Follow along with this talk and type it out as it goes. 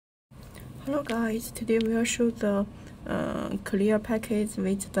Hello guys, today we will show the clear package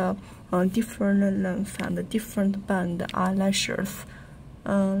with the different length and different band eyelashes.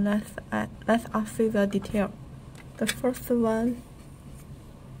 Let's us see the detail. The first one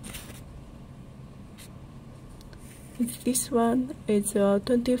is this one. It's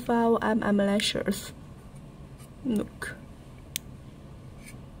 25 mm lashes. Look,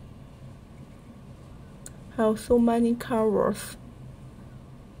 have so many colors.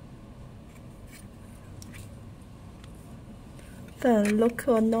 Then look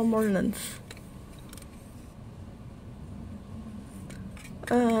at normal length.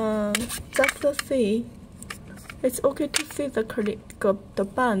 Just to see, it's okay to see the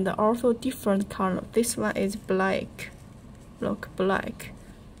band also different color. This one is black. Look, black.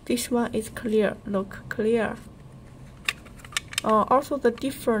 This one is clear. Look, clear. Also the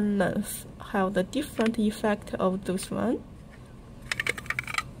different length have the different effect of this one.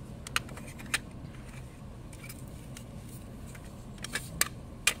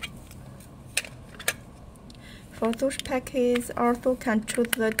 For those packages, also can choose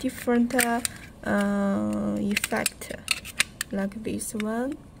the different effect, like this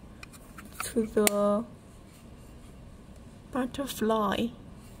one, to the butterfly.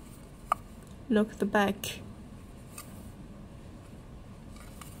 Look the back.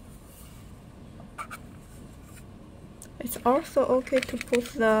 It's also okay to put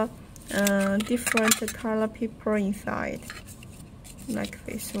the different color paper inside, like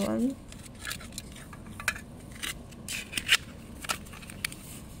this one.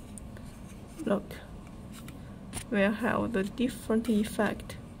 Look, we'll have the different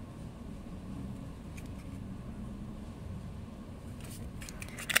effect.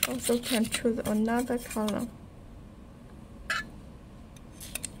 Also can choose another color.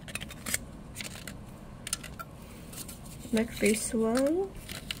 Like this one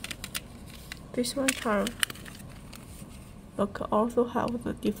color. Look, also have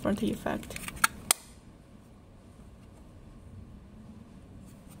the different effect.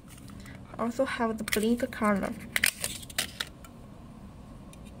 Also have the blink color.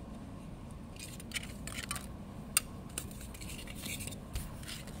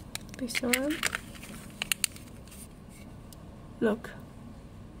 This one. Look,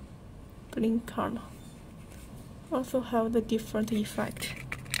 blink color. Also have the different effect.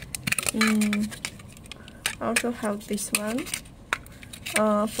 Also have this one.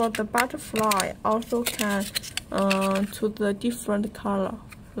 For the butterfly, also can choose the different color,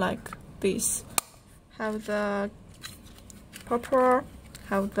 like this. Have the purple,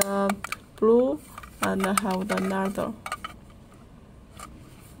 have the blue, and have the another.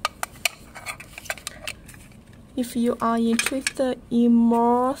 If you are interested in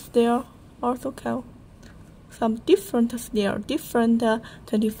more style, also can some different style, different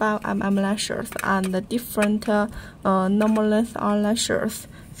 25 mm lashes and different normal length eyelashes.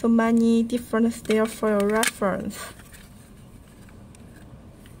 So many different style for your reference.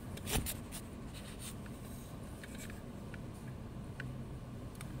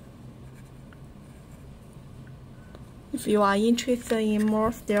 If you are interested in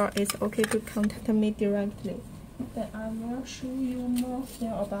more style, it's okay to contact me directly. Then I will show you more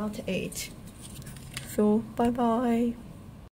style about it. So bye bye.